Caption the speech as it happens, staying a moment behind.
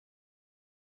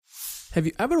Have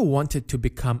you ever wanted to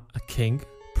become a king,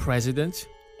 president,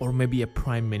 or maybe a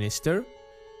prime minister?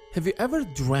 Have you ever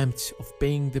dreamt of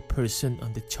being the person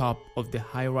on the top of the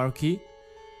hierarchy?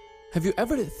 Have you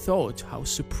ever thought how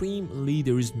supreme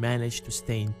leaders manage to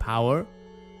stay in power?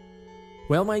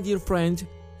 Well, my dear friend,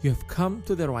 you have come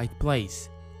to the right place.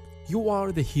 You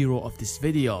are the hero of this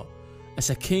video. As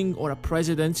a king or a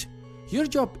president, your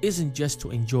job isn't just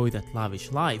to enjoy that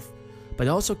lavish life, but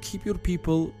also keep your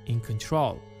people in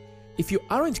control. If you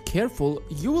aren't careful,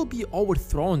 you will be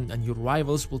overthrown and your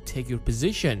rivals will take your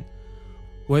position.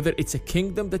 Whether it's a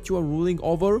kingdom that you are ruling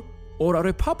over or a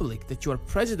republic that you are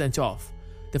president of,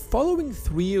 the following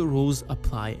 3 rules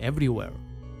apply everywhere.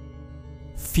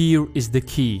 Fear is the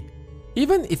key.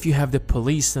 Even if you have the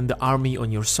police and the army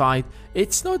on your side,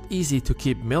 it's not easy to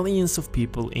keep millions of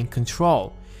people in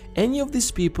control. Any of these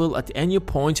people at any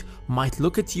point might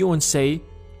look at you and say,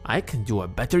 "I can do a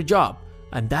better job,"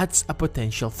 and that's a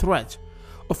potential threat.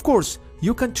 Of course,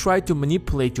 you can try to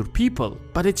manipulate your people,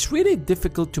 but it's really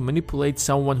difficult to manipulate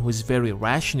someone who is very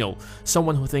rational,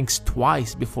 someone who thinks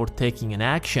twice before taking an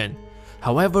action.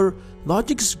 However,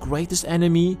 logic's greatest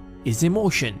enemy is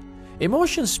emotion.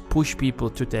 Emotions push people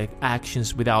to take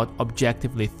actions without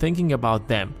objectively thinking about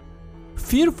them.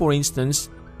 Fear, for instance,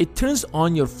 it turns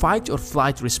on your fight or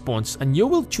flight response, and you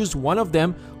will choose one of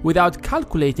them without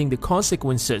calculating the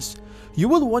consequences. You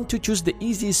will want to choose the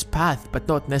easiest path, but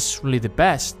not necessarily the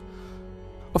best.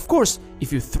 Of course,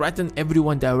 if you threaten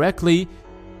everyone directly,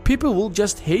 people will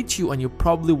just hate you and you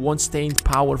probably won't stay in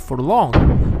power for long.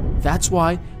 That's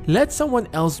why, let someone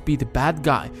else be the bad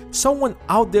guy, someone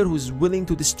out there who's willing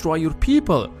to destroy your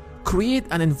people. Create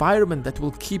an environment that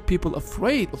will keep people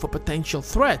afraid of a potential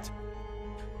threat.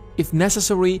 If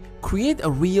necessary, create a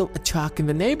real attack in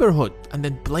the neighborhood and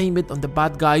then blame it on the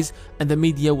bad guys, and the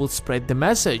media will spread the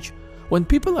message. When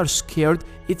people are scared,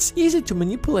 it's easy to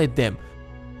manipulate them.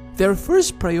 Their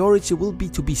first priority will be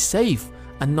to be safe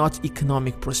and not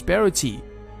economic prosperity.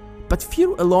 But fear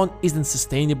alone isn't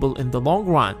sustainable in the long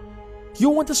run. You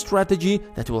want a strategy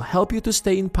that will help you to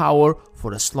stay in power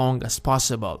for as long as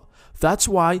possible. That's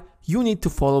why you need to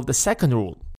follow the second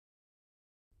rule.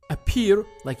 Appear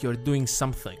like you're doing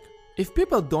something. If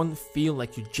people don't feel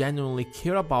like you genuinely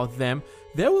care about them,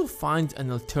 they will find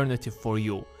an alternative for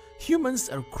you. Humans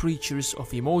are creatures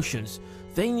of emotions.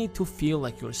 They need to feel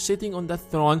like you're sitting on the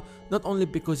throne, not only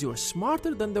because you're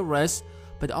smarter than the rest,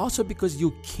 but also because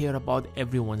you care about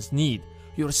everyone's need.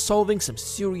 You're solving some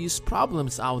serious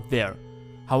problems out there.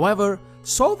 However,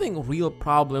 solving real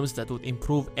problems that would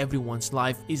improve everyone's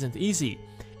life isn't easy.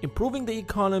 Improving the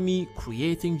economy,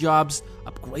 creating jobs,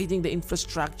 upgrading the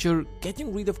infrastructure,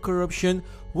 getting rid of corruption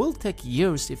will take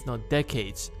years if not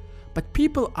decades. But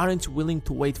people aren't willing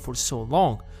to wait for so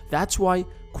long. That's why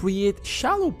create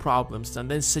shallow problems and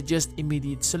then suggest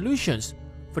immediate solutions.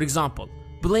 For example,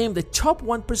 blame the top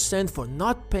 1% for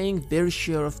not paying their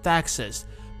share of taxes.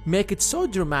 Make it so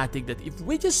dramatic that if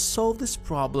we just solve this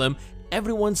problem,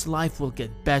 everyone's life will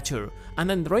get better, and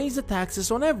then raise the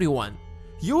taxes on everyone.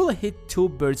 You will hit 2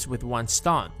 birds with 1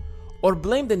 stone. Or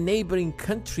blame the neighboring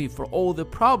country for all the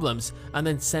problems and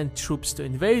then send troops to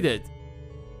invade it.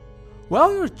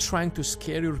 While you're trying to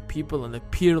scare your people and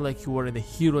appear like you are the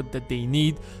hero that they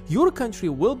need, your country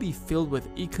will be filled with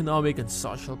economic and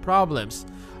social problems.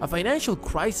 A financial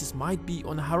crisis might be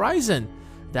on the horizon.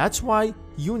 That's why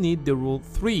you need the rule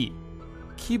 3.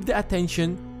 Keep the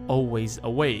attention always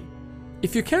away.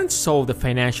 If you can't solve the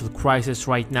financial crisis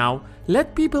right now,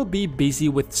 let people be busy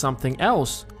with something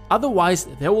else. Otherwise,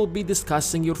 they will be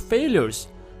discussing your failures.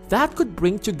 That could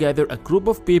bring together a group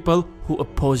of people who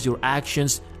oppose your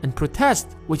actions and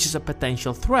protest, which is a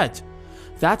potential threat.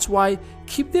 That's why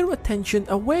keep their attention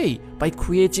away by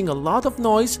creating a lot of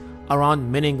noise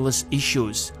around meaningless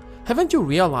issues. Haven't you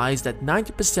realized that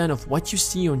 90% of what you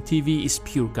see on TV is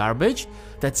pure garbage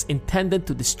that's intended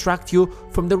to distract you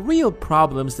from the real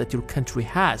problems that your country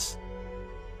has?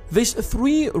 These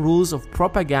 3 rules of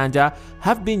propaganda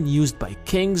have been used by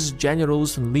kings,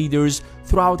 generals, and leaders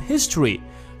throughout history.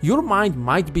 Your mind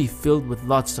might be filled with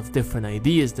lots of different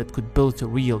ideas that could build a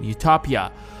real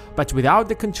utopia, but without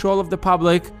the control of the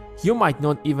public, you might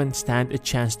not even stand a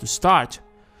chance to start.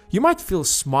 You might feel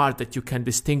smart that you can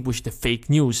distinguish the fake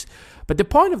news, but the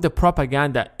point of the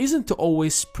propaganda isn't to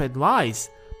always spread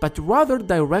lies, but rather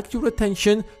direct your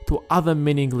attention to other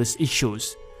meaningless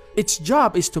issues. Its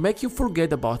job is to make you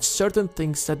forget about certain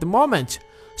things at the moment.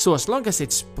 So as long as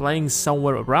it's playing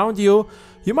somewhere around you,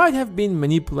 you might have been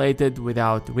manipulated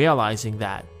without realizing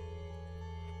that.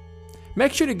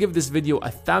 Make sure to give this video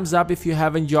a thumbs up if you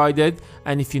have enjoyed it,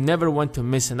 and if you never want to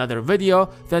miss another video,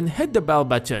 then hit the bell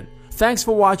button. Thanks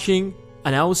for watching.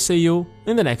 and I will see you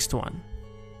in the next one.